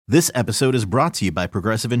This episode is brought to you by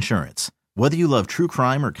Progressive Insurance. Whether you love true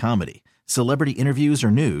crime or comedy, celebrity interviews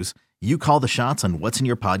or news, you call the shots on what's in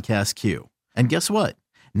your podcast queue. And guess what?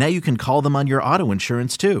 Now you can call them on your auto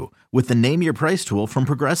insurance too with the Name Your Price tool from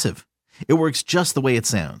Progressive. It works just the way it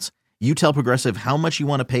sounds. You tell Progressive how much you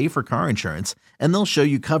want to pay for car insurance, and they'll show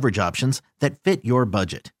you coverage options that fit your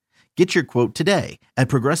budget. Get your quote today at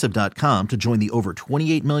Progressive.com to join the over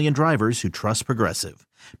 28 million drivers who trust Progressive.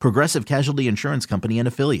 Progressive Casualty Insurance Company and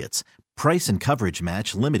Affiliates. Price and coverage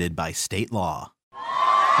match limited by state law.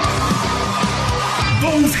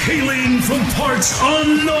 Both hailing from parts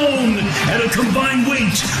unknown at a combined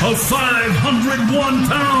weight of 501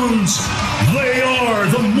 pounds. They are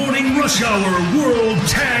the Morning Rush Hour World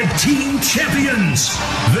Tag Team Champions.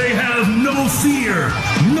 They have no fear,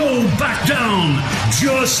 no back down,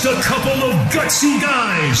 just a couple of gutsy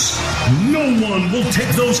guys. No one will take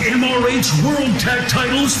those MRH World Tag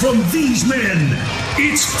titles from these men.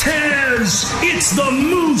 It's Taz, it's the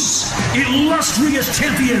Moose, illustrious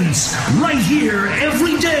champions, right here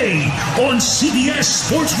every day on CBS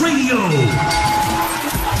Sports Radio.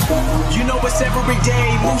 You know it's every day,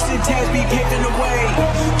 Moose and Taz be paving the way.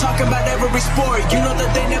 Talking about every sport, you know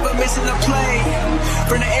that they never missing a play.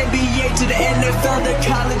 From the NBA to the NFL, the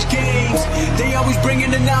college games, they always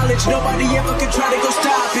bringing the knowledge, nobody ever can try to go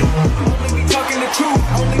stop it. Only me talking the truth,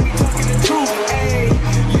 only me talking the truth, ayy.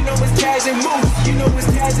 You know it's Taz and Moose, you know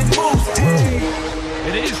it's Taz and Moose, ayy.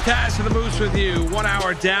 It is Taz and the Moose with you. 1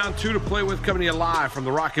 hour down, 2 to play with, coming to you live from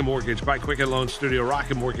the Rocket Mortgage by Quicken Loan Studio.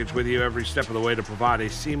 Rocket Mortgage with you every step of the way to provide a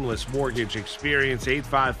seamless mortgage experience.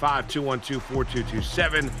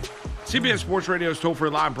 855-212-4227. CBS Sports Radio's toll-free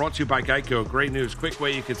line brought to you by Geico. Great news, quick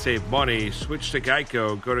way you can save money. Switch to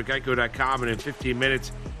Geico. Go to geico.com, and in 15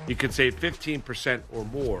 minutes, you can save 15% or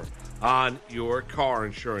more on your car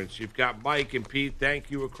insurance. You've got Mike and Pete, thank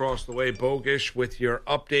you, across the way. Bogish with your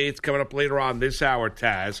updates coming up later on this hour,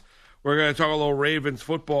 Taz. We're going to talk a little Ravens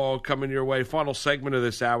football coming your way. Final segment of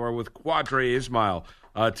this hour with Quadre Ismail,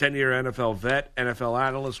 a 10-year NFL vet, NFL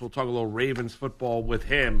analyst. We'll talk a little Ravens football with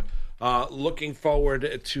him. Looking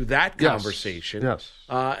forward to that conversation. Yes.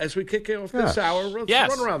 As we kick off this hour,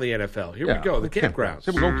 let's run around the NFL. Here we go, the campgrounds.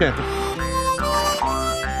 Here we go, camping.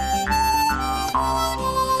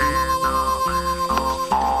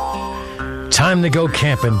 Time to go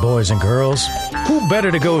camping, boys and girls. Who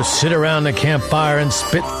better to go sit around the campfire and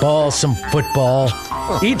spitball some football,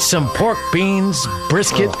 eat some pork beans,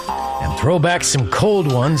 brisket, and throw back some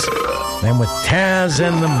cold ones than with Taz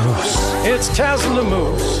and the Moose. It's Taz and the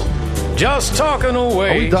Moose, just talking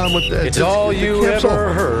away. Are we done with that? It's all you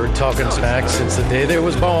ever heard, talking smack since the day they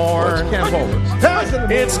was born.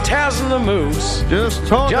 It's Taz and the Moose, just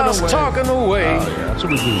talking away. That's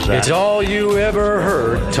what we do, Zach. It's all you ever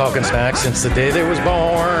heard, talking smack since the day they was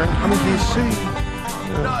born. I mean, do you see?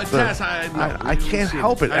 Taz, I can't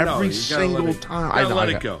help it every single time. I let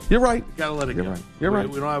it go. You're right. You gotta let it go. You're right.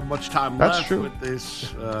 We don't have much time That's left true. with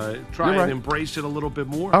this. Try and embrace it a little bit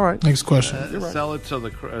more. All right. Next question. Sell it so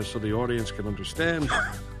the audience can understand.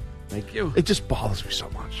 Thank you. It just bothers me so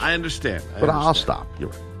much. I understand. But I'll stop. You're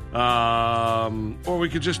right. Or we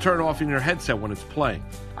could just turn it off in your headset when it's playing.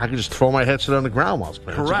 I can just throw my headset on the ground while it's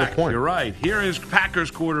playing. Correct. That's a good point. You're right. Here is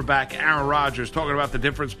Packers quarterback Aaron Rodgers talking about the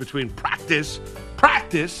difference between practice,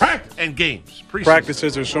 and games. Preseason.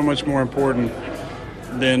 Practices are so much more important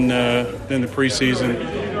than the preseason.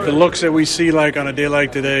 The looks that we see like on a day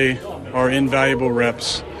like today are invaluable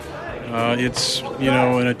reps. It's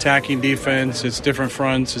an attacking defense. It's different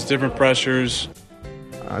fronts. It's different pressures.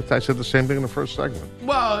 I said the same thing in the first segment.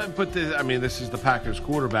 Well, but this is the Packers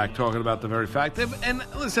quarterback talking about the very fact. And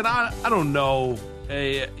listen, I don't know.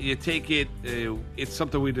 You take it. It's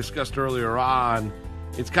something we discussed earlier on.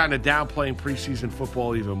 It's kind of downplaying preseason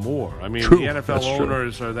football even more. I mean, True. the NFL That's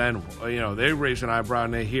owners true. are then, they raise an eyebrow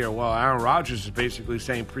and they hear, well, Aaron Rodgers is basically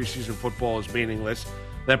saying preseason football is meaningless,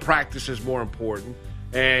 that practice is more important,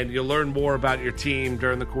 and you learn more about your team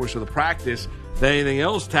during the course of the practice than anything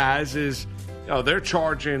else, Taz, is they're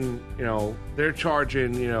charging NFL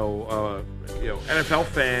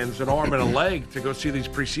fans an arm and a leg to go see these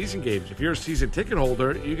preseason games. If you're a season ticket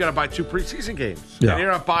holder, you got to buy 2 preseason games. Yeah. And you're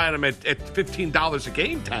not buying them at $15 a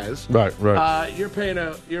game, Taz. Right.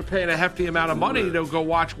 You're paying a hefty amount of money to go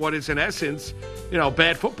watch what is in essence,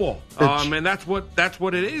 bad football. And that's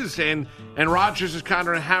what it is. And Rodgers is kind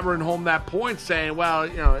of hammering home that point, saying, well,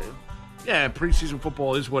 preseason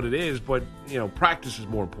football is what it is, but practice is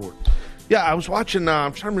more important. Yeah, I was watching,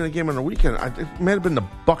 I'm trying to remember the game on the weekend. It may have been the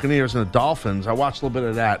Buccaneers and the Dolphins. I watched a little bit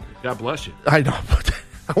of that. God bless you. I know, but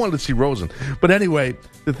I wanted to see Rosen. But anyway,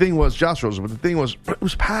 the thing was, Josh Rosen, but the thing was, it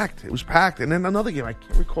was packed. It was packed. And then another game, I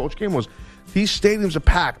can't recall which game it was. these stadiums are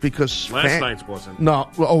packed because Last night's wasn't. No,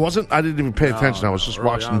 wasn't. I didn't even pay attention. I was just early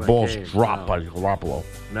watching on the in balls the game, drop by Garoppolo.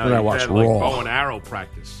 No, and I you watched had, like, Raw. bow and arrow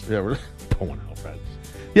practice. Yeah, really? Bow and arrow practice.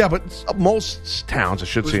 Yeah, but most towns, I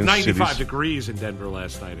should It say, was in 95 cities, degrees in Denver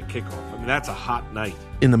last night at kickoff. I mean, that's a hot night.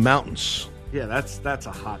 in the mountains. Yeah, that's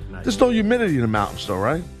a hot night. There's no humidity in the mountains, though,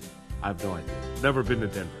 right? I have no idea. Never been to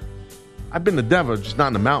Denver. I've been to Denver, just not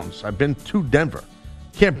in the mountains. I've been to Denver.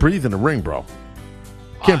 Can't breathe in the ring, bro.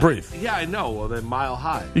 Can't breathe. Yeah, I know. Well, they're mile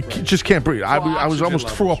high. You just can't breathe. I was oxygen almost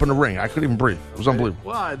threw levels. up in the ring. I couldn't even breathe. It was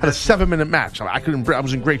unbelievable. Well, had a that's- 7-minute match. I couldn't breathe. I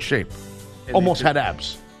was in great shape. And Almost they had did-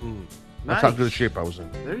 abs. Nice. That's how good a shape I was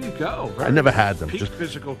in. There you go. I never had them. Peak Just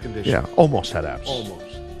physical condition. yeah, almost had abs. Almost.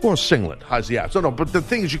 Or a singlet. How's the abs? No, but the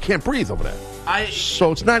thing is, you can't breathe over there.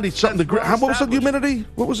 So it's 90-something That's degrees. well What was the established. humidity?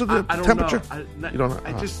 What was the I don't temperature? know. You don't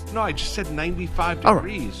know? I just said 95 All right.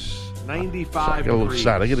 degrees. I 95 get a little degrees.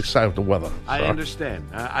 excited. I get excited with the weather. I So. understand.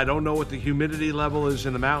 I don't know what the humidity level is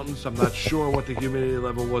in the mountains. I'm not sure what the humidity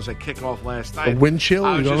level was at kickoff last night. wind chill?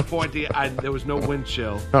 I was You just don't- pointing. There was no wind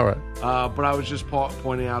chill. All right. But I was just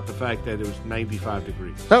pointing out the fact that it was 95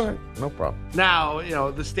 degrees. All right. No problem. Now,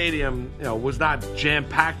 the stadium, was not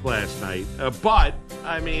jam-packed last night. But,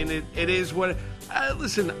 I mean, it is what...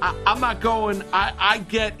 listen, I'm not going... I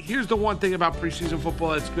get... Here's the one thing about preseason football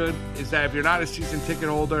that's good, is that if you're not a season ticket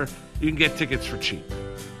holder, you can get tickets for cheap.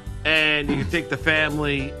 And you can take the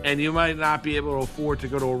family, and you might not be able to afford to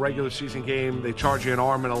go to a regular season game. They charge you an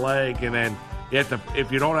arm and a leg, and then you have to,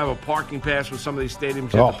 if you don't have a parking pass with some of these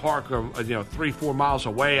stadiums, you have to park 3-4 miles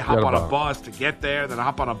away, hop on a bus to get there, then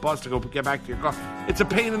hop on a bus to go get back to your car. It's a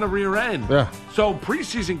pain in the rear end. Yeah. So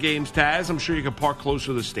preseason games, Taz, I'm sure you can park close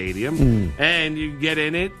to the stadium, and you get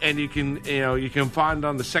in it, and you can find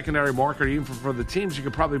on the secondary market, even for the teams, you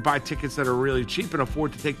can probably buy tickets that are really cheap and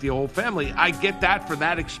afford to take the whole family. I get that for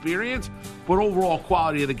that experience, but overall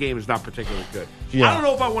quality of the game is not particularly good. Yeah. I don't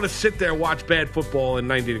know if I want to sit there and watch bad football in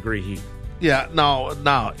 90-degree heat. Yeah, no,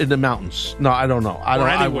 in the mountains. No, I don't know.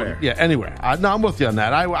 Anywhere. Anywhere. No, I'm with you on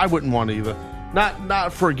that. I wouldn't want to either.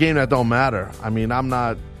 Not for a game that don't matter. I mean, I'm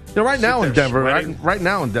not. Right now in Denver, right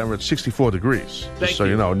now in Denver, it's 64 degrees. Thank so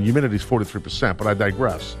you. and humidity's 43%. But I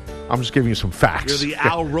digress. I'm just giving you some facts. You're the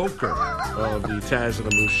Al Roker of the Taz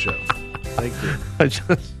and the Moose show. Thank you.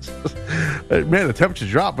 Man, the temperature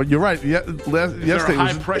dropped, but you're right. Yesterday a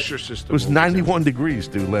high pressure system. It was 91 degrees,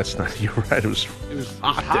 dude. Last night, you're right. It was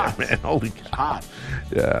hot. there, man. Holy cow! Hot.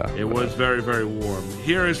 Yeah, it was very, very warm.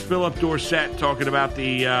 Here is Philip Dorsett talking about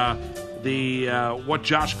the what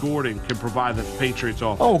Josh Gordon can provide the Patriots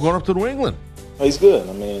offense. Oh, we're going up to New England. He's good.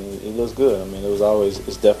 I mean, he looks good. I mean,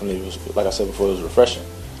 it's definitely, like I said before, it was refreshing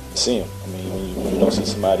to see him. I mean, when you don't see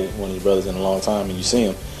somebody, one of your brothers in a long time, and you see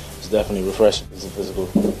him, it's definitely refreshing. He's a physical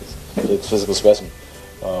specimen.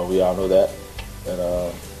 We all know that. And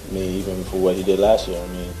I mean, even for what he did last year, I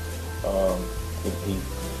mean, he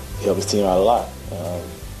helped his team out a lot.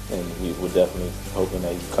 And we're definitely hoping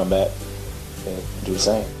that he can come back and do the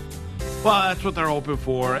same. Well, that's what they're hoping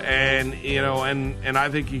for, and and I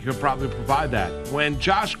think he could probably provide that. When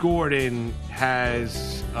Josh Gordon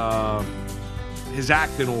has his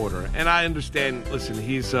act in order, and I understand. Listen,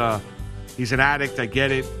 he's an addict. I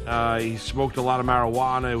get it. He smoked a lot of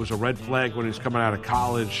marijuana. It was a red flag when he was coming out of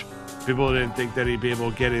college. People didn't think that he'd be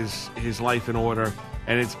able to get his life in order,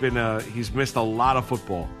 and he's missed a lot of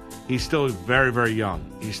football. He's still very, very young.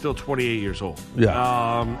 He's still 28 years old.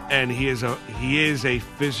 Yeah. And he is a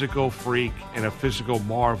physical freak and a physical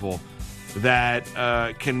marvel that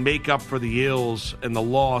can make up for the ills and the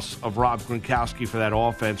loss of Rob Gronkowski for that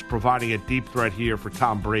offense, providing a deep threat here for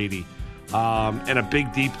Tom Brady. And a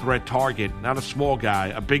big, deep threat target, not a small guy,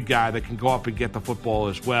 a big guy that can go up and get the football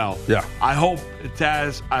as well. Yeah. I hope,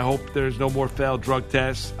 Taz, there's no more failed drug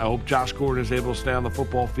tests. I hope Josh Gordon is able to stay on the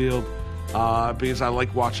football field because I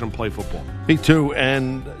like watching him play football. Me too.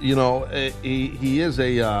 And, he is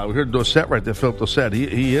we heard Dorsett right there, Philip Dorsett.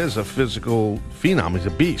 He is a physical phenom. He's a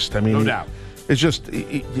beast. I mean, No doubt. It's just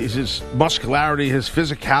his muscularity, his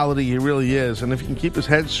physicality, he really is. And if he can keep his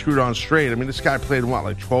head screwed on straight, I mean, this guy played,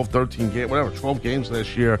 12, 13 games, 12 games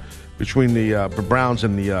last year between the Browns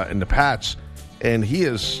and the Pats. And he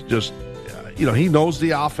is just, he knows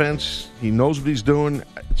the offense. He knows what he's doing.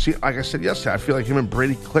 See, like I said yesterday, I feel like him and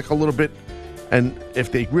Brady click a little bit. And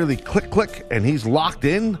if they really click, and he's locked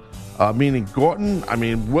in, meaning Gordon, I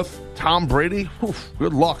mean, with Tom Brady,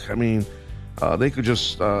 good luck. I mean, they could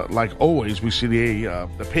just, like always, we see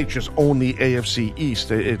the Patriots own the AFC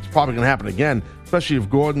East. It's probably going to happen again, especially if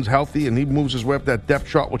Gordon's healthy and he moves his way up that depth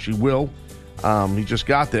chart, which he will. He just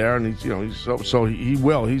got there, and he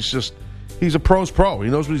will. He's a pro's pro. He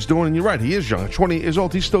knows what he's doing, and you're right. He is young. At 20 years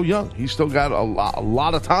old, he's still young. He's still got a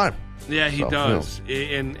lot of time. Yeah, he does,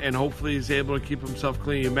 and hopefully he's able to keep himself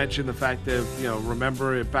clean. You mentioned the fact that,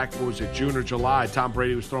 remember back, what was it, June or July, Tom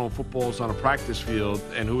Brady was throwing footballs on a practice field,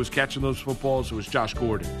 and who was catching those footballs? It was Josh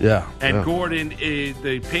Gordon. Yeah. And Gordon,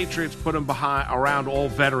 the Patriots put him around all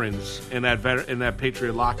veterans in that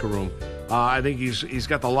Patriot locker room. I think he's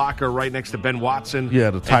got the locker right next to Ben Watson. Yeah,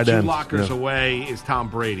 the tight end. 2 lockers away is Tom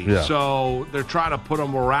Brady. Yeah. So they're trying to put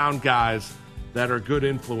him around guys that are good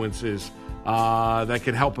influences that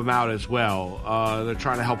can help him out as well. They're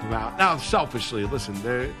trying to help him out. Now, selfishly, listen,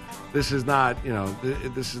 this is not, they're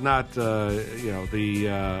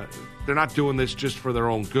not doing this just for their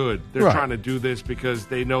own good. They're trying to do this because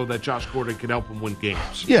they know that Josh Gordon can help them win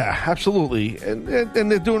games. Yeah, absolutely, and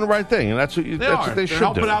they're doing the right thing, and that's what they should do. They're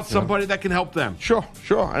helping out somebody that can help them. Sure.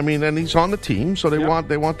 I mean, and he's on the team, so they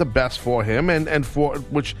want the best for him, and for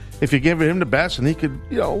which, if you give him the best, and he could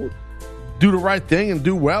do the right thing and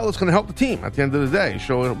do well, it's going to help the team at the end of the day.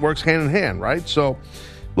 So it works hand in hand, right? So,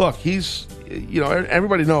 look, he's,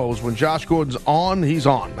 everybody knows when Josh Gordon's on, he's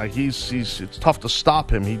on. Like it's tough to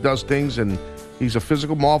stop him. He does things, and he's a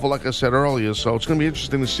physical marvel, like I said earlier. So it's going to be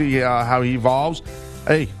interesting to see how he evolves.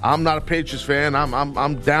 Hey, I'm not a Patriots fan.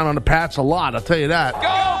 I'm down on the Pats a lot. I'll tell you that. Go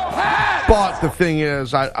Pats! But the thing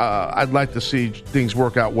is, I'd like to see things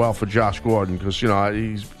work out well for Josh Gordon because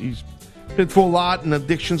he's been through a lot, and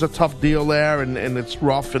addiction's a tough deal there, and it's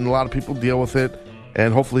rough, and a lot of people deal with it.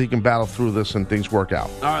 And hopefully he can battle through this and things work out.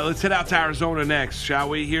 All right, let's head out to Arizona next, shall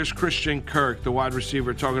we? Here's Christian Kirk, the wide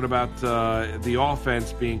receiver, talking about the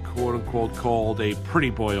offense being quote-unquote called a pretty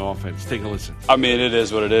boy offense. Take a listen. I mean, it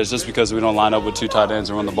is what it is. Just because we don't line up with 2 tight ends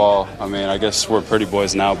and run the ball, I mean, I guess we're pretty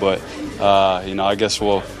boys now, but, I guess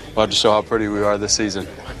we'll have to show how pretty we are this season.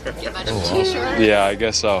 Yeah, I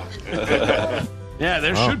guess so. Yeah,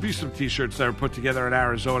 there should be some T-shirts that are put together in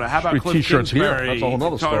Arizona. How about Cliff T-shirts Kingsbury here? That's a whole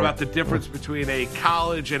nother talking story. about the difference between a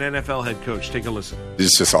college and NFL head coach? Take a listen.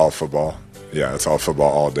 It's just all football. Yeah, it's all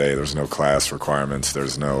football all day. There's no class requirements.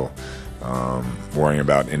 There's no worrying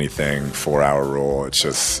about anything, 4-hour rule. It's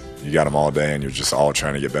just you got them all day, and you're just all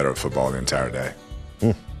trying to get better at football the entire day.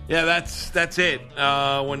 Yeah, that's it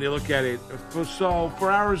when you look at it. So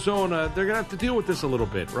for Arizona, they're going to have to deal with this a little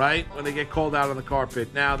bit, right? When they get called out on the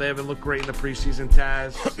carpet. Now, they haven't looked great in the preseason,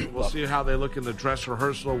 Taz. We'll see how they look in the dress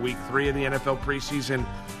rehearsal, week 3 of the NFL preseason.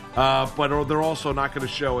 But they're also not going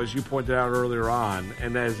to show, as you pointed out earlier on,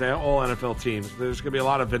 and as all NFL teams, there's going to be a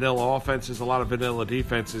lot of vanilla offenses, a lot of vanilla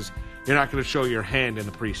defenses. You're not going to show your hand in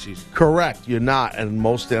the preseason. Correct, you're not, and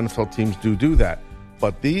most NFL teams do that.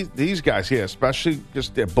 But these guys here, especially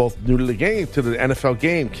just they're both new to the game, to the NFL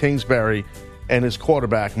game, Kingsbury and his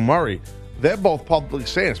quarterback, Murray, they're both publicly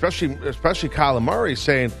saying, especially Kyler Murray,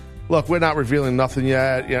 saying, look, we're not revealing nothing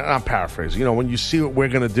yet. Yeah, I'm paraphrasing. When you see what we're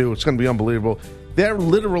going to do, it's going to be unbelievable. They're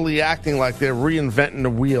literally acting like they're reinventing the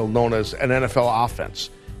wheel known as an NFL offense.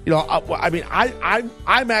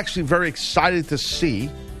 I'm actually very excited to see,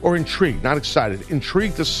 or intrigued, not excited,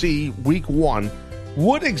 intrigued to see week 1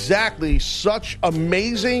 what exactly such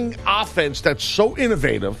amazing offense that's so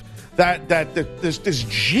innovative that this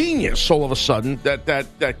genius all of a sudden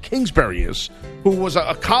that Kingsbury is, who was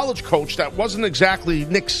a college coach that wasn't exactly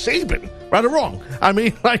Nick Saban, right or wrong. I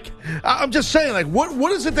mean, I'm just saying,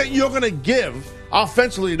 what is it that you're going to give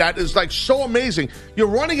offensively that is so amazing? You're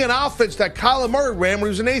running an offense that Kyler Murray ran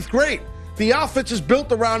when he was in 8th grade. The offense is built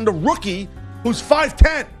around the rookie who's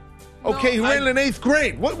 5'10". Okay, who ran in 8th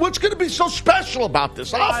grade. What's going to be so special about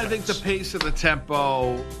this offense? I think the pace and the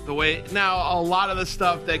tempo, the way... Now, a lot of the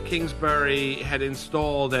stuff that Kingsbury had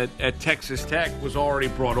installed at Texas Tech was already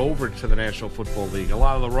brought over to the National Football League. A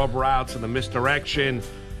lot of the rub routes and the misdirection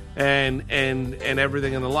and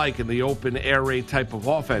everything and the like, and the open air raid type of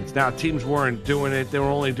offense. Now, teams weren't doing it. They were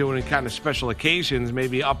only doing it kind of special occasions,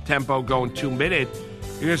 maybe up-tempo, going 2-minute.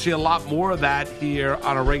 You're going to see a lot more of that here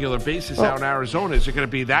on a regular basis out in Arizona. Is it going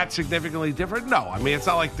to be that significantly different? No. I mean, it's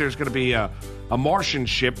not like there's going to be a Martian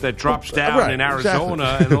ship that drops down in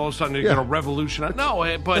Arizona and all of a sudden you're going to revolutionize. No,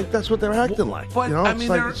 but that's what they're acting like. But I mean,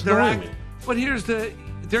 they're acting. But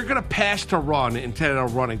they're going to pass to run instead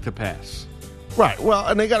of running to pass. Right. Well,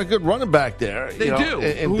 and they got a good running back there. They do.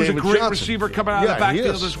 Who's a great receiver coming out of the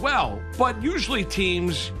backfield as well. But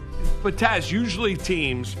Taz, usually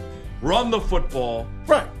teams run the football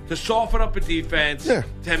to soften up a defense,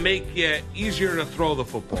 to make it easier to throw the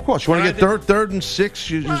football. Of course, you want to get third and 6.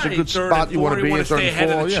 Use a good spot. You want to be in 3rd and 4. Stay ahead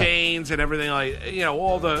of the chains and everything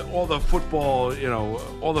all the football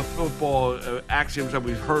axioms that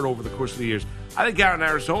we've heard over the course of the years. I think out in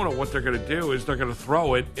Arizona, what they're going to do is they're going to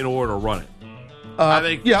throw it in order to run it. I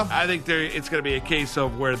think it's going to be a case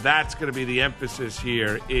of where that's going to be the emphasis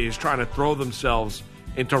here is trying to throw themselves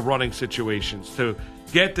into running situations to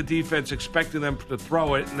get the defense expecting them to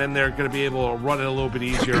throw it, and then they're going to be able to run it a little bit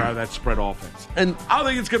easier out of that spread offense. And I don't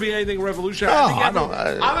think it's going to be anything revolutionary.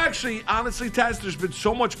 I'm actually, honestly, Taz, there's been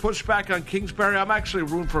so much pushback on Kingsbury. I'm actually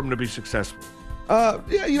rooting for him to be successful.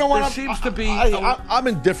 Yeah, you know what? I'm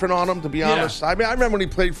indifferent on him, to be honest. I mean, I remember when he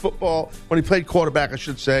played football, when he played quarterback, I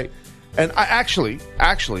should say. And I actually,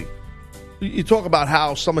 you talk about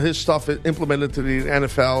how some of his stuff is implemented to the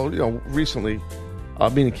NFL, recently,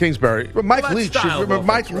 meaning Kingsbury. But Mike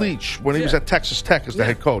Leach, when he was at Texas Tech as the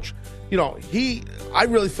head coach, I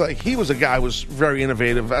really feel like he was a guy who was very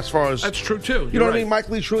innovative as far as... That's true, too. You know what I mean? Mike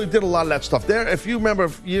Leach really did a lot of that stuff. There, if you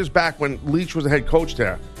remember years back when Leach was the head coach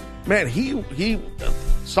there, man, he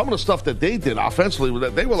some of the stuff that they did offensively,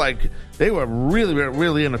 they were really,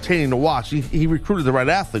 really entertaining to watch. He recruited the right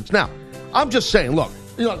athletes. Now, I'm just saying, look,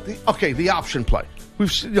 the option play.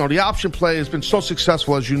 We've the option play has been so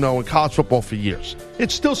successful, as you know, in college football for years.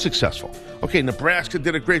 It's still successful. Okay, Nebraska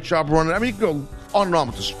did a great job running. I mean, you can go on and on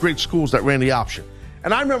with the great schools that ran the option.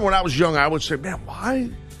 And I remember when I was young, I would say, man, why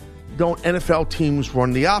don't NFL teams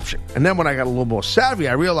run the option? And then when I got a little more savvy,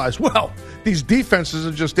 I realized, well, these defenses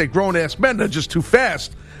are they're grown-ass men. They're just too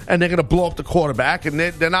fast, and they're going to blow up the quarterback, and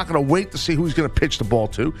they're not going to wait to see who he's going to pitch the ball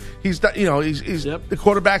to. The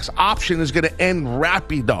quarterback's option is going to end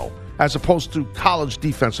rapido, as opposed to college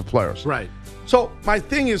defensive players. Right. So my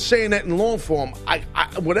thing is saying that in long form,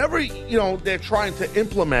 whatever they're trying to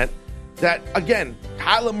implement, that, again,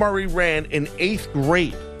 Kyler Murray ran in 8th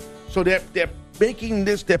grade. So they're making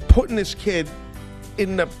this, they're putting this kid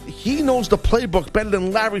he knows the playbook better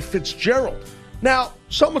than Larry Fitzgerald. Now,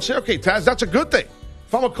 some would say, okay, Taz, that's a good thing.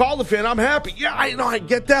 If I'm a Calder fan, I'm happy. Yeah, I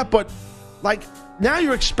get that, but now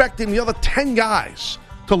you're expecting the other 10 guys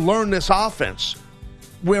to learn this offense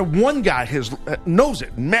where one guy knows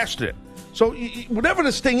it and mastered it. So whatever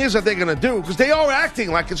this thing is that they're going to do, because they are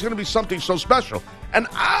acting like it's going to be something so special. And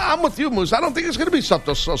I'm with you, Moose. I don't think it's going to be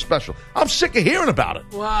something so special. I'm sick of hearing about it.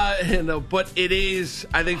 Well, but it is,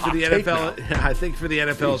 I think, for the NFL. I think for the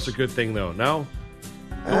NFL, it's a good thing, though. No?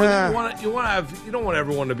 You don't want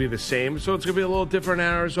everyone to be the same, so it's going to be a little different in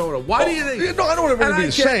Arizona. Why do you think? No, I don't want everyone to be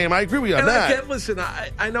the same. I agree with you on that. Listen,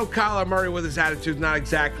 I know Kyler Murray with his attitude is not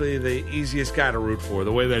exactly the easiest guy to root for,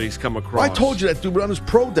 the way that he's come across. Well, I told you that, dude, but on his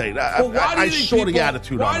pro day, I saw the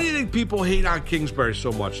attitude on him. Why do you think people hate on Kingsbury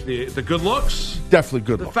so much? The good looks? Definitely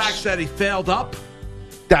good looks. The fact that he failed up?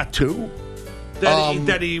 That, too.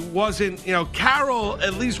 That he wasn't, Carroll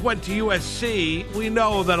at least went to USC. We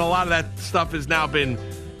know that a lot of that stuff has now been,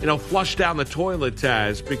 flushed down the toilet,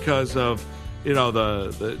 Taz, because of,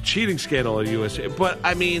 the cheating scandal at USC. But,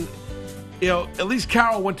 I mean, at least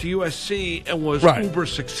Carroll went to USC and was uber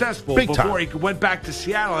successful before he went back to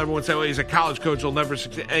Seattle. Everyone said, well, he's a college coach, he'll never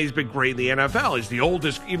succeed. And he's been great in the NFL. He's the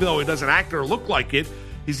oldest, even though he doesn't act or look like it,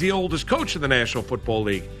 he's the oldest coach in the National Football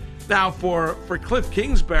League. Now, for Cliff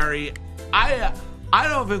Kingsbury, I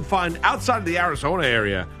don't even find, outside of the Arizona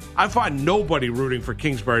area, I find nobody rooting for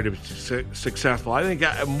Kingsbury to be successful. I think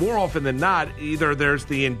more often than not, either there's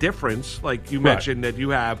the indifference, like you mentioned, that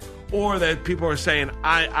you have, or that people are saying,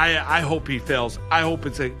 I hope he fails. I hope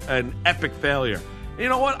it's an epic failure. And you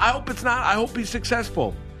know what? I hope it's not. I hope he's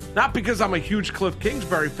successful. Not because I'm a huge Cliff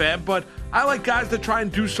Kingsbury fan, but I like guys that try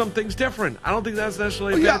and do some things different. I don't think that's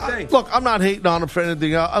necessarily a bad thing. Look, I'm not hating on him for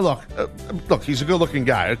anything. Look, he's a good-looking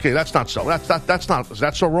guy. Okay, that's not so. That's not. Is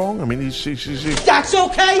that so wrong? I mean, he's that's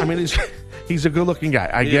okay. I mean, he's a good-looking guy.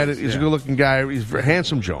 I get it. He's a good-looking guy. He's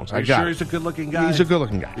handsome Jones. Are you sure he's a good-looking guy? He's a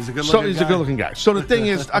good-looking guy. He's a good-looking guy. So the thing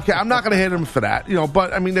is, okay, I'm not going to hate him for that.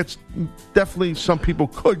 But I mean, that's definitely some people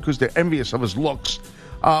could because they're envious of his looks.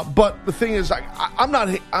 But the thing is, I'm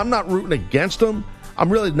not rooting against him. I'm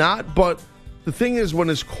really not. But the thing is, when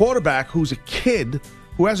his quarterback, who's a kid,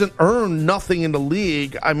 who hasn't earned nothing in the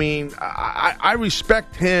league, I mean, I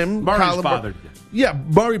respect him. Murray's bothered you. Yeah,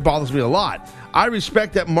 Murray bothers me a lot. I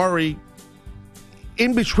respect that Murray,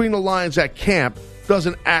 in between the lines at camp,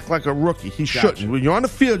 doesn't act like a rookie. He shouldn't. When you're on the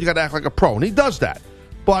field, you got to act like a pro, and he does that.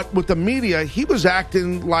 But with the media, he was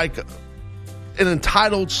acting like an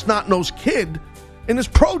entitled, snot-nosed kid in his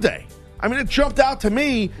pro day. I mean, it jumped out to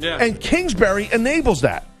me, and Kingsbury enables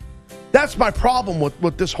that. That's my problem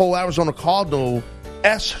with this whole Arizona Cardinal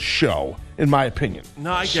show, in my opinion.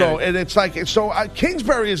 No, I get it. And it's like,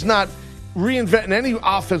 Kingsbury is not reinventing any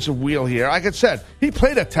offensive wheel here. Like I said, he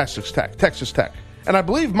played at Texas Tech. And I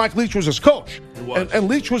believe Mike Leach was his coach. He was. And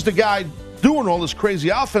Leach was the guy doing all this crazy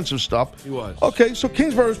offensive stuff. He was. Okay, so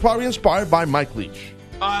Kingsbury was probably inspired by Mike Leach.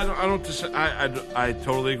 I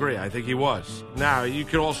totally agree. I think he was. Now, you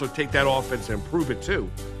could also take that offense and improve it,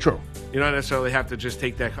 too. True. You don't necessarily have to just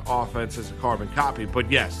take that offense as a carbon copy.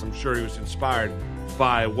 But, yes, I'm sure he was inspired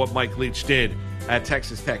by what Mike Leach did at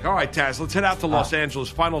Texas Tech. All right, Taz, let's head out to Los Angeles.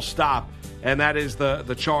 Final stop, and that is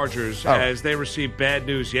the Chargers, as they received bad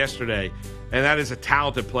news yesterday. And that is a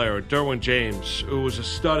talented player, Derwin James, who was a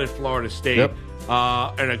stud at Florida State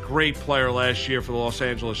and a great player last year for the Los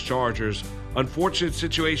Angeles Chargers. Unfortunate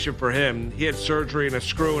situation for him. He had surgery and a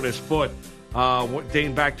screw in his foot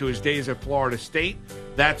dating back to his days at Florida State.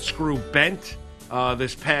 That screw bent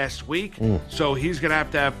this past week, so he's going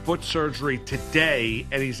to have foot surgery today,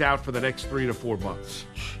 and he's out for the next 3 to 4 months.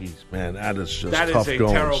 Jeez, man, that is just that tough is a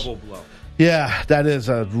goings. terrible blow. Yeah, that is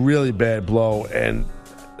a really bad blow, and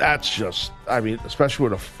that's just, I mean, especially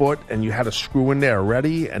with a foot, and you had a screw in there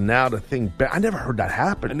already, and now the thing, I never heard that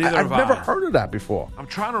happen. I've never heard of that before. I'm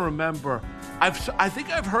trying to remember. I think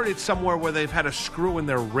I've heard it somewhere where they've had a screw in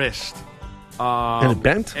their wrist. And it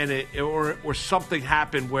bent? And or something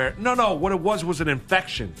happened where, no, what it was an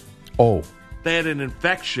infection. Oh. They had an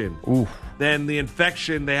infection. Oof. Then the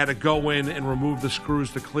infection, they had to go in and remove the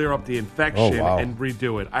screws to clear up the infection and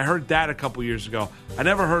redo it. I heard that a couple years ago. I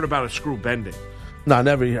never heard about a screw bending. No, I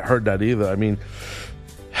never heard that either. I mean,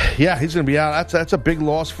 yeah, he's going to be out. That's a big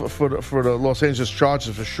loss for the Los Angeles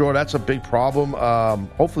Chargers for sure. That's a big problem.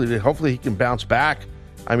 Hopefully he can bounce back.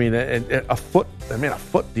 I mean, a foot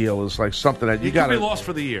deal is like something that you got to. He could be lost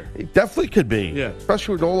for the year. He definitely could be. Yeah,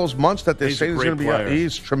 especially with all those months that they say he's going to be out.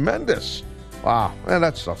 He's tremendous. Wow, man,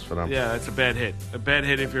 that sucks for them. Yeah, that's a bad hit. A bad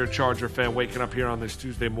hit if you're a Charger fan waking up here on this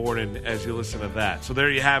Tuesday morning as you listen to that. So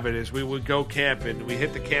there you have it. As we would go camping, we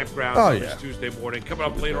hit the campground on this Tuesday morning. Coming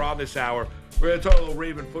up later on this hour, we're going to talk a little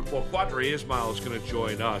Raven football. Quadri Ismail is going to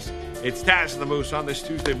join us. It's Taz and the Moose on this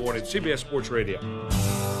Tuesday morning, CBS Sports Radio.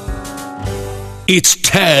 It's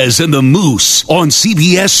Taz and the Moose on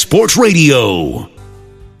CBS Sports Radio.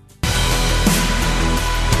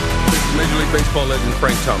 Major League Baseball legend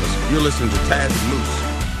Frank Thomas. You're listening to Taz and Moose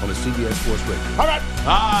on the CBS Sports Radio. All right.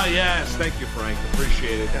 Yes. Thank you, Frank.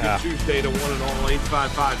 Appreciate it. Yeah. Good Tuesday to one and all.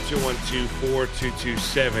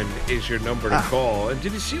 855-212-4227 is your number to call. And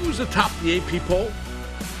did you see who's atop the AP poll?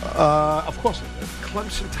 Of course I did.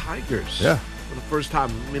 Clemson Tigers. Yeah. For the first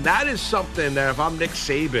time. I mean, that is something that if I'm Nick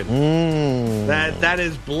Saban, that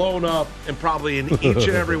is blown up and probably in each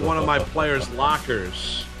and every one of my players'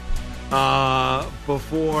 lockers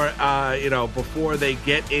before they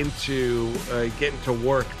get into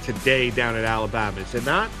work today down at Alabama. Is it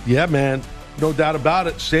not? Yeah, man. No doubt about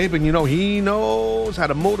it. Saban, he knows how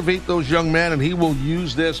to motivate those young men, and he will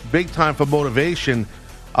use this big time for motivation.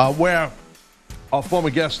 Where our former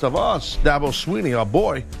guest of us, Dabo Swinney, our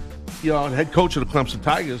boy, head coach of the Clemson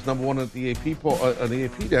Tigers, number one at the AP poll. The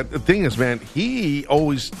thing is, man, he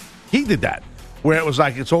did that. Where it was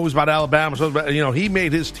like it's always about Alabama. He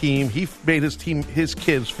made his team. He made his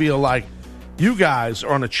kids feel like you guys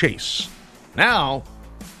are on a chase. Now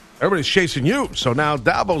everybody's chasing you. So now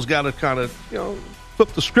Dabo's got to kind of flip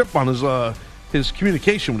the script on his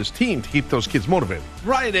communication with his team to keep those kids motivated.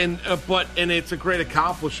 Right, and it's a great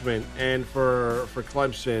accomplishment, and for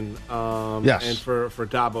Clemson, yes, and for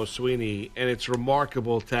Dabo Swinney, and it's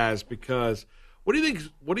remarkable, Taz, because what do you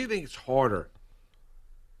think is harder?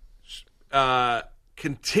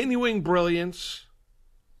 Continuing brilliance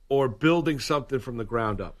or building something from the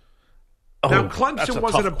ground up? Now, Clemson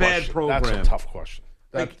wasn't a bad program. That's a tough question.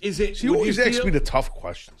 Is it? You always ask me the tough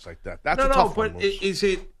questions like that. That's a tough one. But is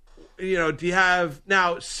it? Do you have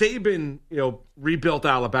now Saban? Rebuilt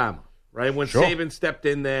Alabama, right? When Saban stepped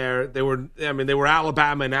in there, they were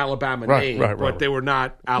Alabama and Alabama name, but they were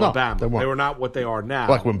not Alabama. No, they were not what they are now.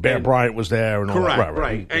 Like when Bear Bryant was there, and all that.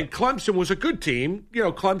 Right. And Clemson was a good team.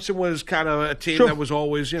 Clemson was kind of a team that was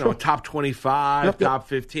always, top 25, top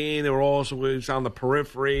 15. They were always on the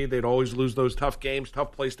periphery. They'd always lose those tough games,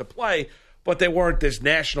 tough place to play. But they weren't this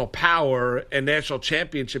national power and national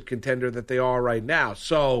championship contender that they are right now.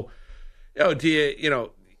 So,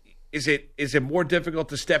 is it more difficult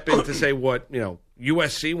to step in to say what,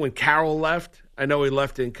 USC when Carroll left? I know he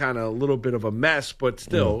left in kind of a little bit of a mess, but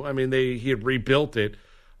still, I mean, he had rebuilt it.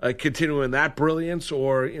 Continuing that brilliance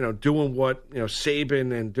or, doing what,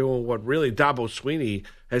 Saban and doing what really Dabo Swinney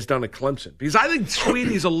has done at Clemson. Because I think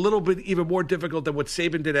Swinney's a little bit even more difficult than what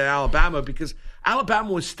Saban did at Alabama because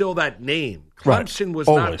Alabama was still that name. Clemson was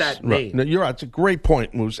not that name. No, you're right. It's a great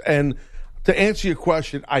point, Moose. And to answer your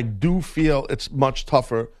question, I do feel it's much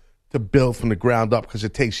tougher to build from the ground up because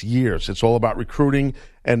it takes years. It's all about recruiting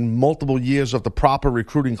and multiple years of the proper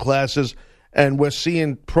recruiting classes. And we're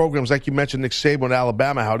seeing programs, like you mentioned, Nick Saban in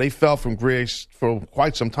Alabama, how they fell from grace for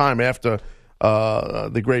quite some time after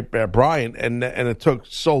the great Bear Bryant, and it took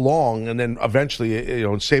so long, and then eventually,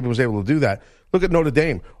 Saban was able to do that. Look at Notre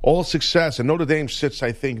Dame, all success, and Notre Dame sits,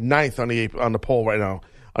 I think, ninth on the poll right now,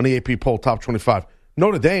 on the AP poll, top 25.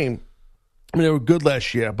 Notre Dame I mean, they were good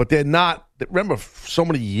last year, but they're not. Remember, so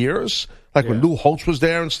many years, like when Lou Holtz was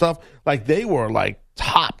there and stuff, like they were like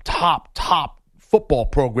top football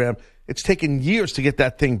program. It's taken years to get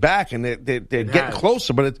that thing back, and they're getting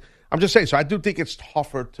closer. But I'm just saying, so I do think it's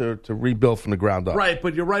tougher to rebuild from the ground up. Right,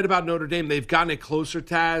 but you're right about Notre Dame. They've gotten it closer,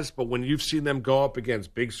 Taz, but when you've seen them go up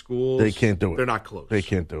against big schools, they can't do it. They're not close. They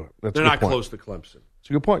can't do it. They're not close to Clemson. It's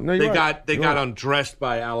a good point. No, they got undressed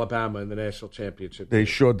by Alabama in the national championship. They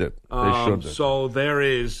sure did. So there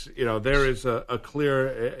is a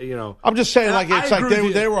clear, I'm just saying, like it's like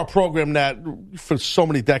they were a program that for so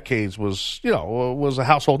many decades was a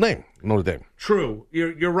household name. Notre Dame. True,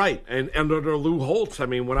 you're right. And under Lou Holtz, I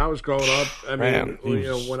mean, when I was growing up,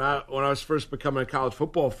 when I was first becoming a college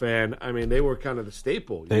football fan, I mean, they were kind of the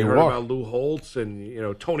staple. You heard about Lou Holtz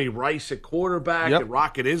and Tony Rice at quarterback and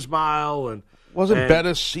Rocket Ismail and. Wasn't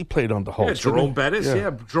Bettis? He played on the Holtz. Yeah, Jerome Bettis.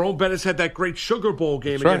 Yeah. Jerome Bettis had that great Sugar Bowl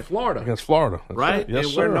game against Florida. Against Florida, right? Yes,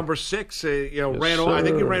 and sir. Number 6, ran over. I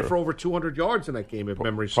think he ran for over 200 yards in that game. If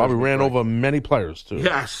memory serves. Probably ran over many players too.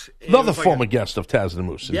 Yes, another former guest of Taz the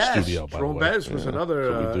Moose in the studio. By Jerome the way, Bettis was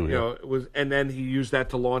another. And then he used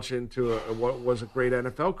that to launch into what was a great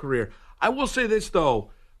NFL career. I will say this though.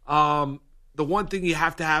 The one thing you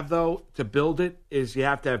have to have, though, to build it is you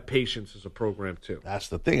have to have patience as a program, too. That's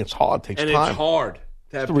the thing. It's hard. It takes time. And it's hard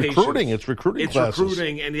to have patience. It's recruiting classes. It's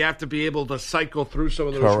recruiting, and you have to be able to cycle through some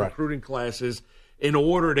of those recruiting classes in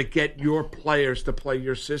order to get your players to play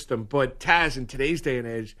your system. But, Taz, in today's day and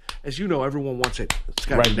age, as you know, everyone wants it. It's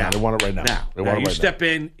got to be now. They want it right now. You step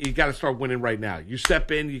in, you got to start winning right now. You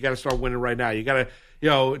step in, you got to start winning right now. You got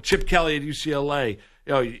to, Chip Kelly at UCLA.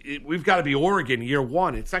 We've got to be Oregon year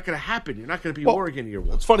one. It's not going to happen. You're not going to be Oregon year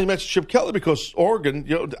one. It's funny you mention Chip Kelly because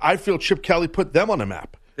Oregon, I feel Chip Kelly put them on the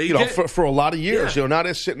map. For a lot of years. Yeah. Now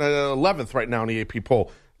they're sitting at 11th right now in the AP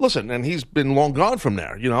poll. Listen, and he's been long gone from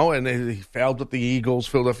there, and he failed with the Eagles,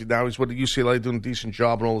 Philadelphia. Now he's with the UCLA doing a decent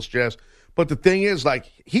job and all this jazz. But the thing is,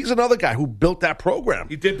 like, he's another guy who built that program.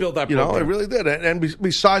 He did build that program. He really did. And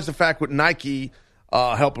besides the fact with Nike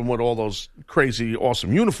helping with all those crazy,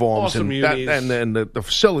 awesome uniforms, and the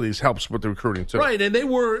facilities helps with the recruiting too. Right, and they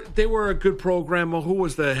were a good program. Who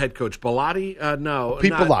was the head coach? Bellotti? No,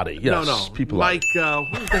 Pete Bellotti. Yes, no. Pete Bellotti. Mike,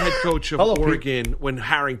 who was the head coach of Oregon when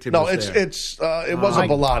Harrington? No, was there? it wasn't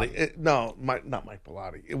Bellotti. Not Mike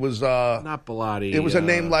Bellotti. It was not Bellotti. It was a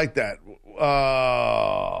name like that.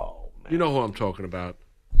 You know who I'm talking about.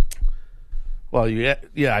 Well,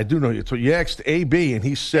 I do know you. So you asked AB, and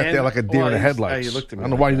he sat there like a deer in the headlights. He looked at me I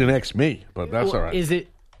don't know why you didn't ask me, but that's all right. Is it?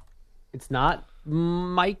 It's not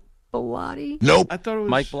Mike Bellotti? Nope. I thought it was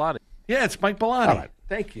Mike Bellotti. Yeah, it's Mike Bellotti. All right.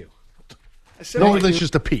 Thank you. No relation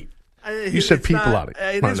to Pete. You said Pete Bellotti.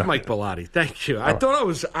 It is Mike Bellotti. Thank you. I thought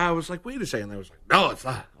I was like, wait a second. I was like, no, it's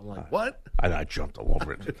not. I'm like, what? I jumped all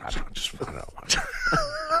over it. I don't know.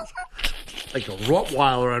 Like a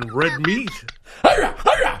Rottweiler on red meat.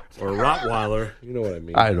 Or a Rottweiler. You know what I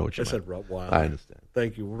mean. I know what you meant. I said Rottweiler. I understand.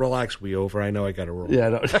 Thank you. Relax, we over. I know I got to roll. Yeah, I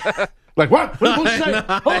know. Like, what? What did you say?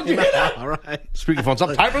 Hold on, you hear that? All right. Speakerphones.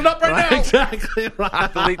 I'm typing it up right now. Exactly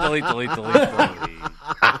right. Delete.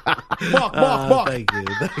 Mark. Thank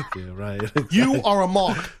you. Right. You are a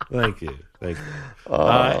mark. Thank you.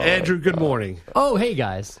 Andrew, good morning. Oh, hey,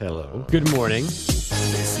 guys. Hello. Good morning.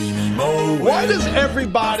 Why does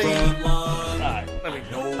everybody...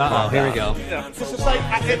 Uh-oh, here we go. This is like,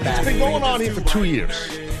 it's been going on here for 2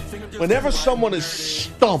 years. Whenever someone is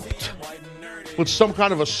stumped with some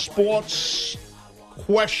kind of a sports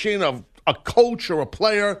question of a coach or a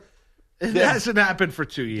player... It hasn't happened for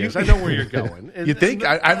 2 years. I know where you're going. You think?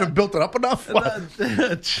 I haven't built it up enough?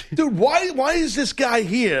 Dude, why is this guy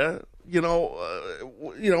here,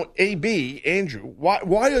 AB, Andrew,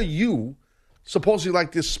 why are you supposedly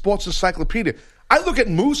like this sports encyclopedia? I look at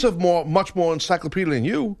Moose of much more encyclopedia than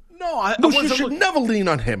you. No, you should never lean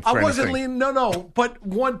on him for anything. I wasn't leaning. No. But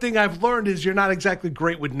one thing I've learned is you're not exactly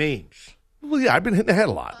great with names. Well, yeah, I've been hitting the head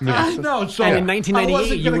a lot. I know. So and in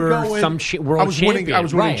 1998, you were world champion. I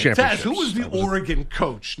was winning championships. Taz, who was the Oregon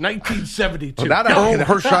coach? 1972. That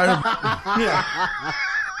Hershire. Yeah.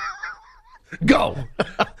 Go.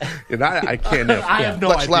 And I can't. I have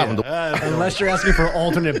no idea. Unless you're asking for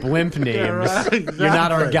alternate blimp names, you're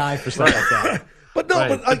not our guy for stuff like that. But no,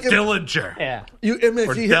 but like Dillinger, yeah, or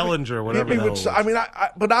Dellinger, whatever.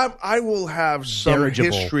 I will have some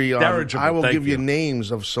history on. I will give you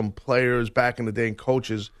names of some players back in the day and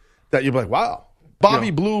coaches that you'll be like, wow,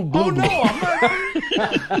 Bobby Blue. Oh no, I'm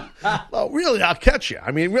not. No, really, I'll catch you.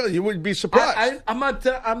 I mean, really, you would be surprised. I'm not.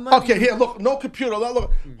 Okay, here, look, no computer.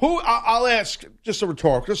 Look, I'll ask just a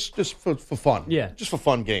rhetorical, just for fun. Yeah, just for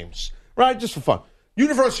fun games, right? Just for fun.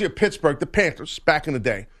 University of Pittsburgh, the Panthers back in the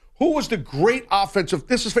day. Who was the great offensive?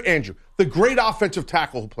 This is for Andrew. The great offensive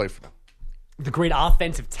tackle who played for them. The great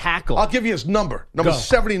offensive tackle. I'll give you his number. Number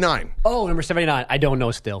 79. Oh, number 79. I don't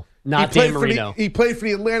know still. Not He Dan played Marino. He played for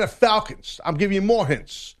the Atlanta Falcons. I'm giving you more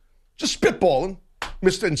hints. Just spitballing,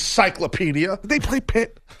 Mr. Encyclopedia. Did they play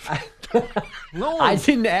Pitt? No. I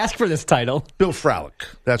didn't ask for this title. Bill Fralick.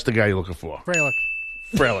 That's the guy you're looking for.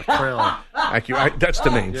 Fralick. Thank you. That's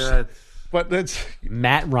the names. Yeah. But that's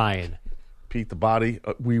Matt Ryan. Pete the Body.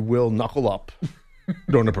 We will knuckle up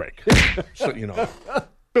during the break. So you know.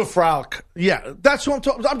 Bill Fralick. Yeah, that's what I'm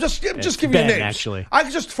talking about. I'm just giving you Ben, names. actually. I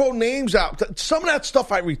can just throw names out. Some of that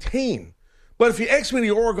stuff I retain. But if you ask me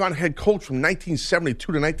the Oregon head coach from 1972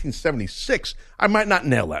 to 1976, I might not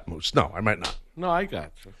nail that, Moose. No, I might not. No, I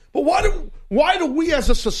got you. But why do we as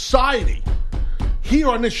a society here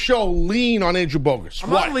on this show lean on Andrew Bogusch?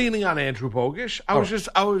 I'm not leaning on Andrew Bogusch. I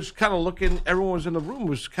was kind of looking. Everyone was in the room. It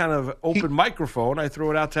was kind of open microphone. I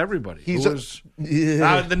threw it out to everybody.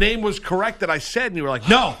 The name was correct that I said, and you were like,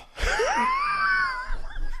 no.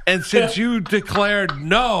 And since you declared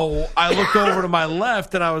no, I looked over to my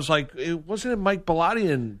left, and I was like, wasn't it Mike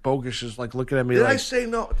Bellotti? And Bogusch is like looking at me Did like, I say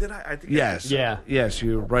no? Did I? I think yes. Yeah. Yes,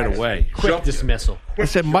 you right away. Quick dismissal. I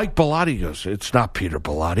said, Mike Bellotti. Goes, it's not Peter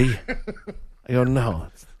Bellotti. I go, no.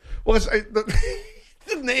 Well,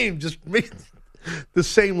 the name just makes the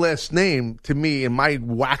same last name to me in my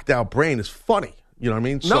whacked out brain is funny. You know what I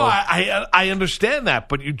mean? No, I understand that,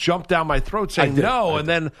 but you jumped down my throat saying no, and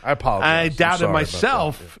then I apologize. I doubted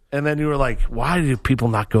myself, and then you were like, why do people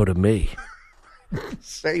not go to me?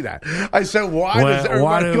 Say that. I said, why does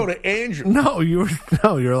everybody go to Andrew?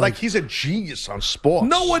 You're like he's a genius on sports.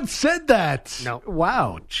 No one said that. No.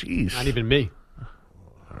 Wow, jeez. Not even me.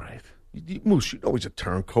 All right. Moose, you know he's a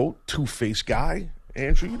turncoat, two-faced guy.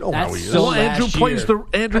 Andrew, you know how he is. So Andrew plays the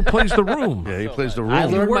room. Yeah, he plays the room. I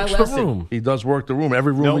learned He works my the lesson. room. He does work the room.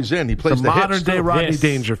 Every room he's in, he plays The the hits, modern day too. Rodney This.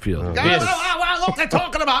 Dangerfield. Look, they're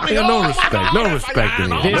talking about me. No respect. No respect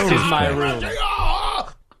anymore. This No is my respect.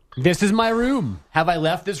 room. This is my room. Have I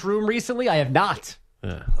left this room recently? I have not.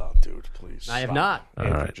 Oh, dude, please. I have stop. not.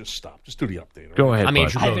 Andrew, right. Just stop. Just do the update. Right? Go ahead. I mean,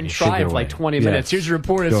 bud. I haven't Take tried it for like away. 20 minutes. Yes. Here's your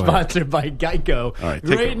report is Go ahead. sponsored by Geico. All right,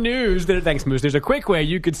 take Great it. news. Thanks, Moose. There's a quick way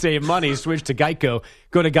you could save money. Switch to Geico.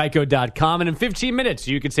 Go to geico.com, and in 15 minutes,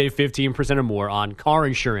 you could save 15% or more on car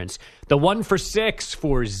insurance. The 1 for 6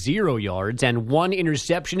 for 0 yards and 1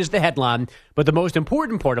 interception is the headline. But the most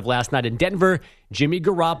important part of last night in Denver, Jimmy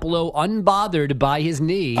Garoppolo unbothered by his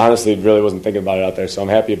knee. Honestly, really wasn't thinking about it out there, so I'm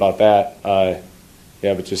happy about that.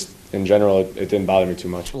 But just in general, it didn't bother me too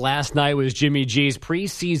much. Last night was Jimmy G's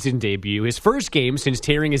preseason debut, his first game since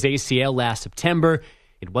tearing his ACL last September.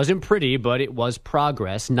 It wasn't pretty, but it was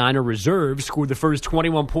progress. Niner reserves scored the first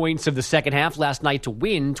 21 points of the second half last night to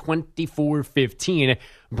win 24-15.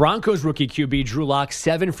 Broncos rookie QB Drew Lock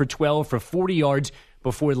 7 for 12 for 40 yards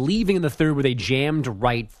before leaving in the third with a jammed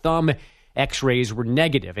right thumb. X-rays were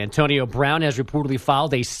negative. Antonio Brown has reportedly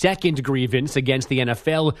filed a second grievance against the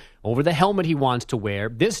NFL over the helmet he wants to wear.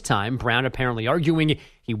 This time, Brown apparently arguing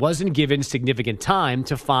he wasn't given significant time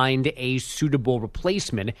to find a suitable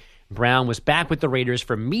replacement. Brown was back with the Raiders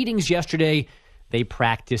for meetings yesterday. They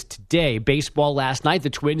practiced today. Baseball last night, the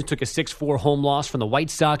Twins took a 6-4 home loss from the White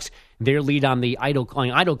Sox. Their lead on the idle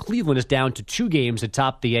Cleveland is down to 2 games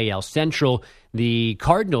atop the AL Central. The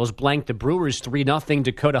Cardinals blanked the Brewers 3-0.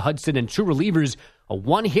 Dakota Hudson and 2 relievers, a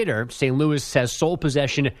 1-hitter. St. Louis has sole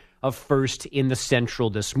possession of first in the Central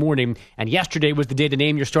this morning. And yesterday was the day to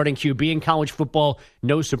name your starting QB in college football.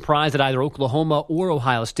 No surprise that either Oklahoma or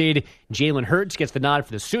Ohio State. Jalen Hurts gets the nod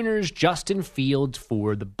for the Sooners. Justin Fields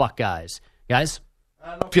for the Buckeyes. Guys?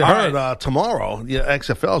 If you heard, tomorrow,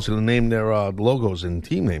 XFL is going to name their logos and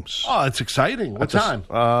team names. Oh, it's exciting. What time?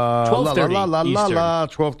 12:30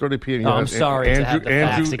 12:30 p.m. Oh, I'm sorry to have the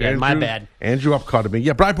facts again. My bad. Andrew upcutted me.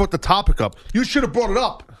 Yeah, but I brought the topic up. You should have brought it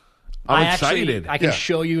up. I'm excited. I can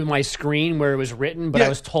show you my screen where it was written, but I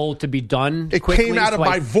was told to be done It quickly, came out of so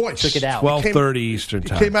my I voice. Took it out. 12:30 Eastern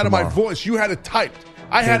time. It came out of my tomorrow. voice. You had it typed.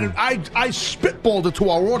 I had it. I spitballed it to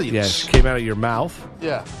our audience. Yes, came out of your mouth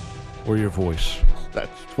Yeah. or your voice. That's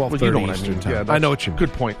 12:30 you know what I Eastern mean. time. Yeah, I know what you mean.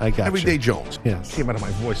 Good point. I got Everyday you. Jones. Yes. Came out of my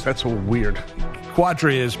voice. That's so weird.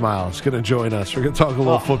 Quadri Ismail is going to join us. We're going to talk a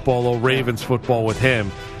little football, a little Ravens football with him.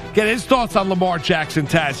 Get his thoughts on Lamar Jackson,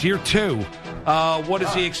 Taz, year 2. What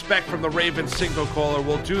does he expect from the Ravens single caller?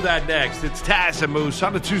 We'll do that next. It's Taz and Moose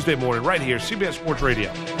on a Tuesday morning right here, CBS Sports Radio.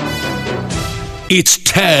 It's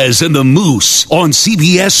Taz and the Moose on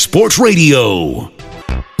CBS Sports Radio.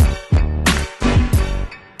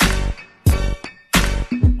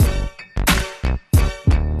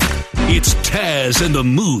 It's Taz and the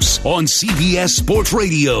Moose on CBS Sports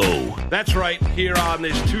Radio. That's right, here on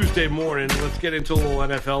this Tuesday morning. Let's get into a little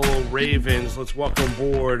NFL, a little Ravens. Let's welcome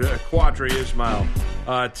aboard Qadry Ismail,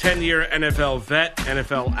 10-year NFL vet,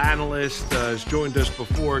 NFL analyst, has joined us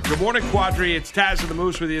before. Good morning, Qadry. It's Taz and the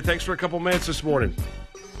Moose with you. Thanks for a couple minutes this morning.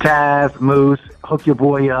 Taz, Moose, hook your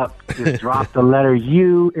boy up. Just drop the letter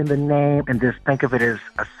U in the name and just think of it as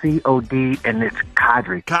a C-O-D, and it's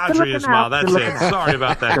Qadry. Qadry Ismail, that's it. Sorry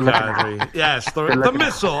about that, Qadry. Yes, the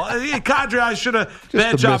missile. Qadry, I should have.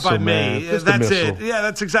 Bad job by me. That's it. Yeah,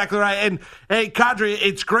 that's exactly right. And, hey, Qadry,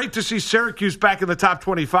 it's great to see Syracuse back in the top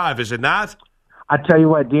 25, is it not? I tell you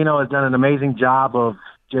what, Dino has done an amazing job of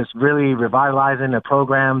just really revitalizing a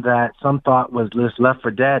program that some thought was just left for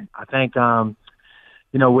dead. I think,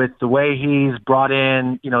 with the way he's brought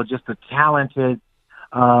in, just the talented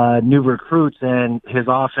new recruits, and his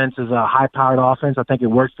offense is a high-powered offense. I think it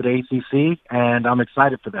works for the ACC, and I'm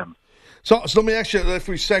excited for them. So let me ask you, if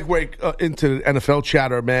we segue into NFL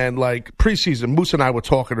chatter, man, like preseason, Moose and I were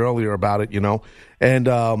talking earlier about it, and,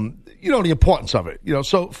 the importance of it.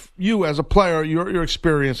 So you as a player, your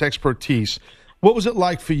experience, expertise, what was it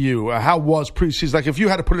like for you? How was preseason? Like, if you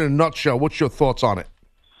had to put it in a nutshell, what's your thoughts on it?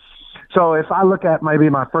 So if I look at maybe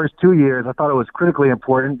my first 2 years, I thought it was critically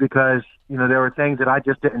important because, there were things that I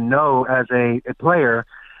just didn't know as a player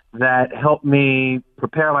that helped me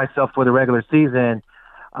prepare myself for the regular season.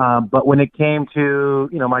 But when it came to,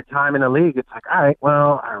 my time in the league, it's like, all right,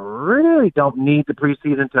 well, I really don't need the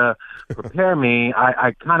preseason to prepare me.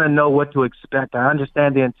 I kind of know what to expect. I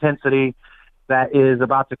understand the intensity that is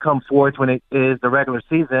about to come forth when it is the regular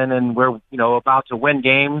season, and we're, about to win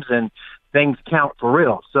games and things count for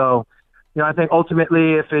real. So, I think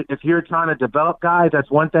ultimately if you're trying to develop guys, that's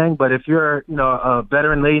one thing. But if you're, a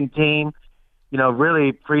veteran-laden team,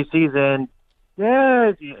 really preseason,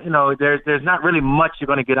 there's not really much you're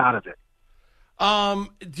going to get out of it.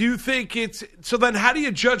 Do you think so then how do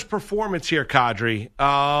you judge performance here, Qadry?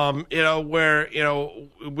 Where,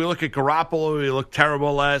 we look at Garoppolo, he looked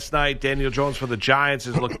terrible last night. Daniel Jones for the Giants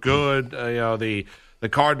has looked good. The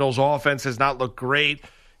Cardinals offense has not looked great.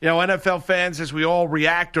 NFL fans, as we all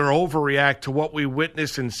react or overreact to what we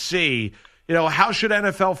witness and see, how should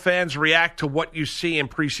NFL fans react to what you see in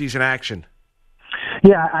preseason action?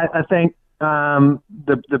 Yeah, I think the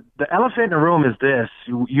elephant in the room is this.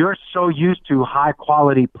 You're so used to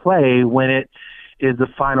high-quality play when it is the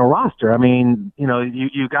final roster. I mean,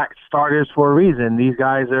 you got starters for a reason. These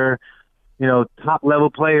guys are, top-level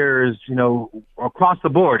players, across the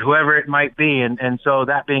board, whoever it might be. And so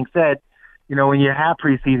that being said, when you have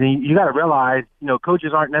preseason, you got to realize,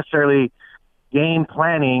 coaches aren't necessarily game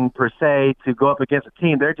planning per se to go up against a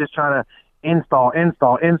team. They're just trying to install.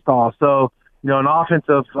 So, an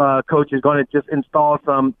offensive coach is going to just install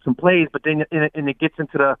some plays, but then and it gets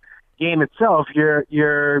into the game itself.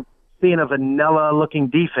 You're seeing a vanilla-looking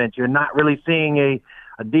defense. You're not really seeing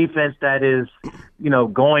a defense that is,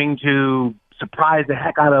 going to surprise the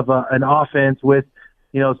heck out of an offense with,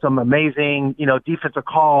 some amazing, defensive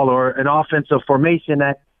call or an offensive formation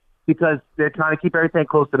because they're trying to keep everything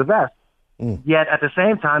close to the vest. Yet at the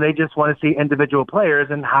same time, they just want to see individual players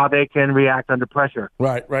and how they can react under pressure.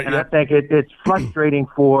 Right. And I think it's frustrating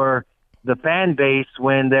for the fan base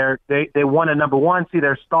when they want to, number one, see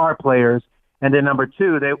their star players, and then number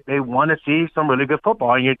two, they want to see some really good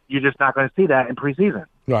football, and you're just not going to see that in preseason.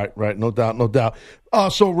 Right. No doubt.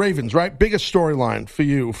 So Ravens, right? Biggest storyline for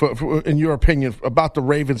you, for, in your opinion, about the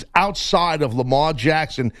Ravens outside of Lamar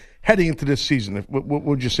Jackson heading into this season. What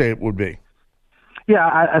would you say it would be? Yeah,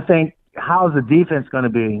 I think how's the defense going to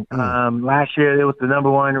be? Last year, it was the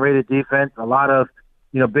number one rated defense. A lot of,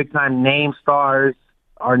 big time name stars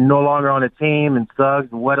are no longer on the team, and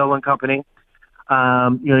Suggs, Weddle and company.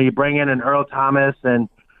 You bring in an Earl Thomas, and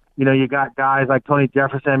you got guys like Tony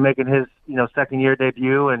Jefferson making his second year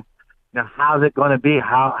debut, and how's it going to be?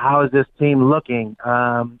 How is this team looking?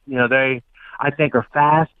 They I think are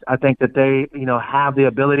fast. I think that they have the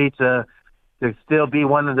ability to still be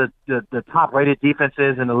one of the top rated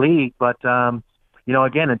defenses in the league, but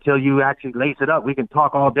again, until you actually lace it up, we can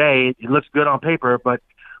talk all day. It looks good on paper, but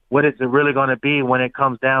what is it really going to be when it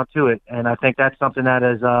comes down to it? And I think that's something that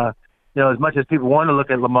is as much as people want to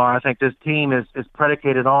look at Lamar, I think this team is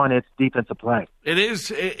predicated on its defensive play. It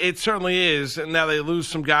is. It certainly is. And now they lose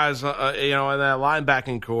some guys, in that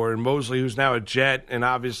linebacking core, and Mosley, who's now a Jet, and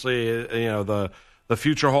obviously, the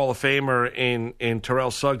future Hall of Famer in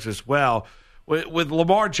Terrell Suggs as well. With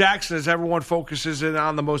Lamar Jackson, as everyone focuses in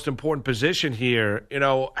on the most important position here,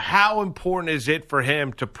 how important is it for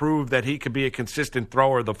him to prove that he could be a consistent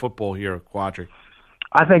thrower of the football here, Qadry?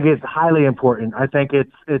 I think it's highly important. I think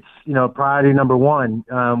it's priority number one.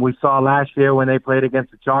 We saw last year when they played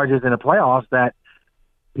against the Chargers in the playoffs that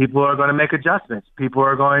people are going to make adjustments. People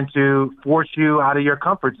are going to force you out of your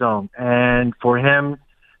comfort zone. And for him,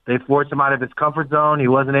 they forced him out of his comfort zone. He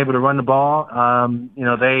wasn't able to run the ball.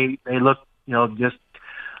 They looked, just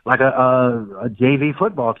like a JV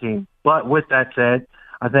football team. But with that said,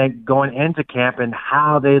 I think going into camp and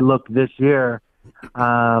how they look this year,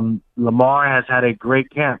 Lamar has had a great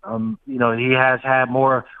camp. He has had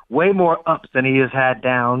way more ups than he has had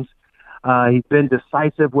downs. He's been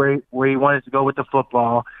decisive where he wanted to go with the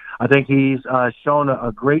football. I think he's shown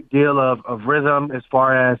a great deal of rhythm as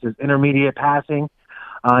far as his intermediate passing.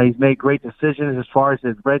 He's made great decisions as far as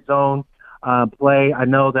his red zone play. I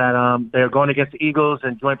know that they're going against the Eagles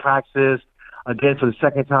in joint practices again for the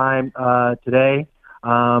second time today.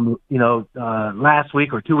 Last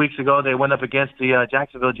week or 2 weeks ago, they went up against the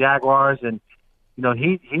Jacksonville Jaguars, and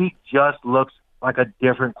he just looks like a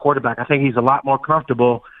different quarterback. I think he's a lot more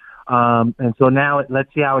comfortable, and so now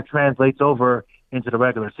let's see how it translates over into the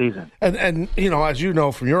regular season. And as you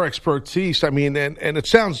know from your expertise, I mean, and it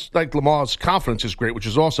sounds like Lamar's confidence is great, which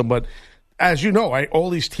is awesome, but as you know, all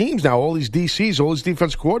these teams now, all these DCs, all these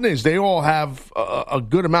defensive coordinators, they all have a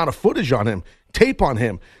good amount of footage on him, tape on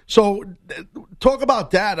him. So talk about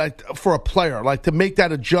that for a player, like to make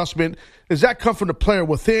that adjustment. Does that come from the player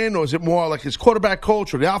within, or is it more like his quarterback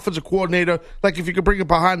coach or the offensive coordinator? Like if you could bring us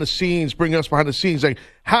behind the scenes, like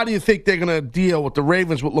how do you think they're going to deal with the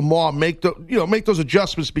Ravens, with Lamar, make those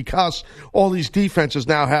adjustments because all these defenses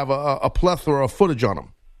now have a plethora of footage on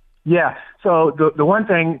them? Yeah. So the one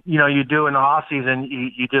thing, you do in the off season,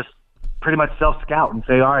 you just pretty much self-scout and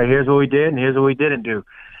say, all right, here's what we did and here's what we didn't do.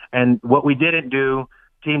 And what we didn't do,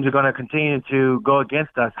 teams are going to continue to go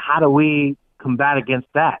against us. How do we combat against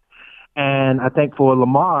that? And I think for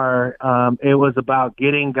Lamar, it was about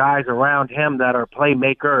getting guys around him that are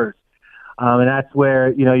playmakers. And that's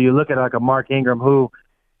where, you look at like a Mark Ingram who,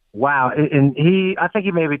 wow. And I think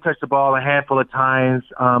he maybe touched the ball a handful of times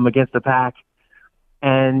against the Pack.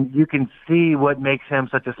 And you can see what makes him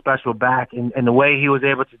such a special back and the way he was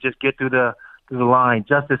able to just get through the line.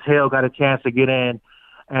 Justice Hill got a chance to get in.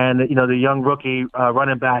 And, the young rookie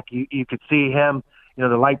running back, you could see him,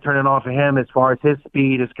 the light turning on for him as far as his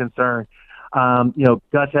speed is concerned.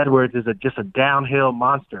 Gus Edwards is just a downhill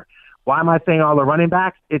monster. Why am I saying all the running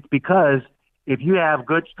backs? It's because if you have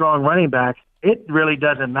good, strong running backs, it really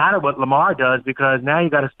doesn't matter what Lamar does because now you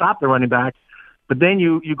got to stop the running backs. But then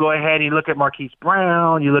you go ahead and you look at Marquise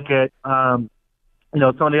Brown, you look at, some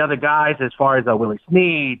of the other guys as far as Willie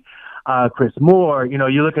Snead, Chris Moore,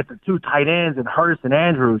 you look at the two tight ends and Hurst and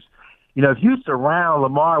Andrews. If you surround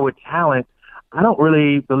Lamar with talent, I don't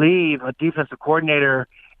really believe a defensive coordinator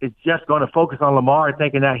is just going to focus on Lamar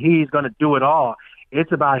thinking that he's going to do it all.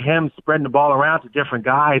 It's about him spreading the ball around to different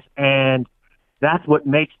guys, and that's what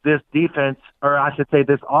makes this defense, or I should say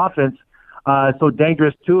this offense, so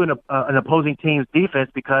dangerous to an opposing team's defense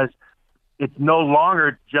because it's no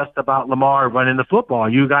longer just about Lamar running the football.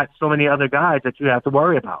 You got so many other guys that you have to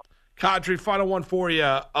worry about. Kadri, final one for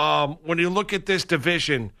you. When you look at this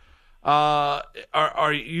division, are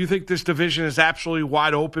you think this division is absolutely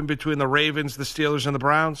wide open between the Ravens, the Steelers, and the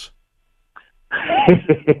Browns? I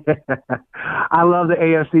love the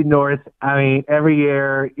AFC North. I mean, every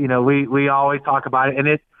year, we always talk about it, and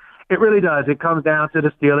it really does. It comes down to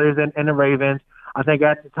the Steelers and the Ravens. I think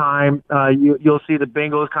at the time you'll see the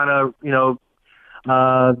Bengals kind of,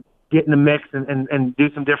 get in the mix and do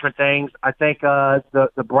some different things. I think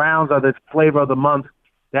the Browns are the flavor of the month.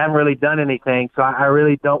 They haven't really done anything, so I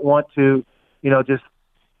really don't want to, just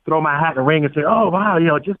throw my hat in the ring and say, oh, wow,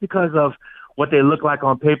 just because of what they look like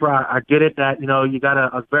on paper, I get it that, you got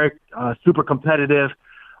a very super competitive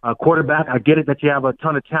quarterback. I get it that you have a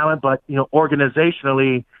ton of talent, but,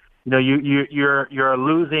 organizationally, you're a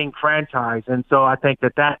losing franchise. And so I think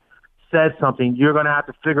that says something. You're going to have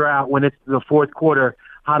to figure out when it's the fourth quarter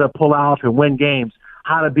how to pull off and win games,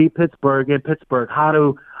 how to beat Pittsburgh in Pittsburgh, how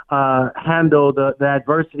to handle the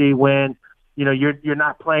adversity when, you're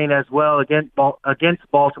not playing as well against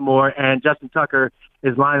Baltimore and Justin Tucker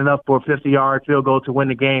is lining up for a 50-yard field goal to win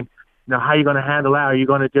the game. How are you going to handle that? Are you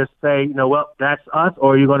going to just say, well, that's us,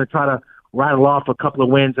 or are you going to try to rattle off a couple of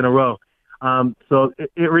wins in a row? So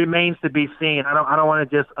it remains to be seen. I don't want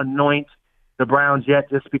to just anoint the Browns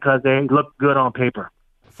yet just because they look good on paper.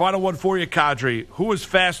 Final one for you, Kadri. Who was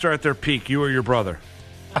faster at their peak, you or your brother?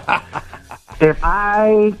 If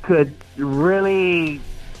I could really,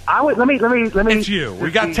 I would. Let me. It's you. We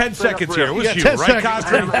got 10 seconds here. It was you, right,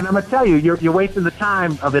 Kadri? And I'm gonna tell you, you're wasting the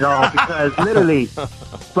time of it all because literally,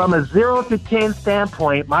 from a 0 to 10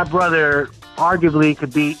 standpoint, my brother arguably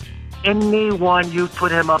could beat anyone you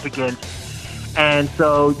put him up against. And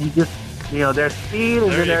so you just, their speed,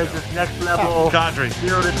 and then there's this next level, Cadre.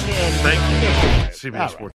 0 to 10. Thank you.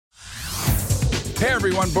 CBS Sports. Hey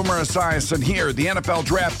everyone, Boomer Esiason here. The NFL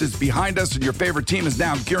Draft is behind us and your favorite team is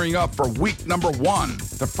now gearing up for week number 1.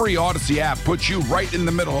 The free Odyssey app puts you right in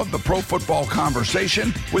the middle of the pro football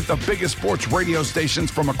conversation with the biggest sports radio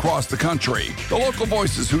stations from across the country. The local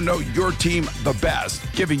voices who know your team the best,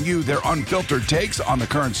 giving you their unfiltered takes on the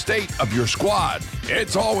current state of your squad.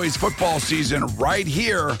 It's always football season right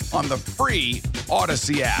here on the free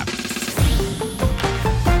Odyssey app.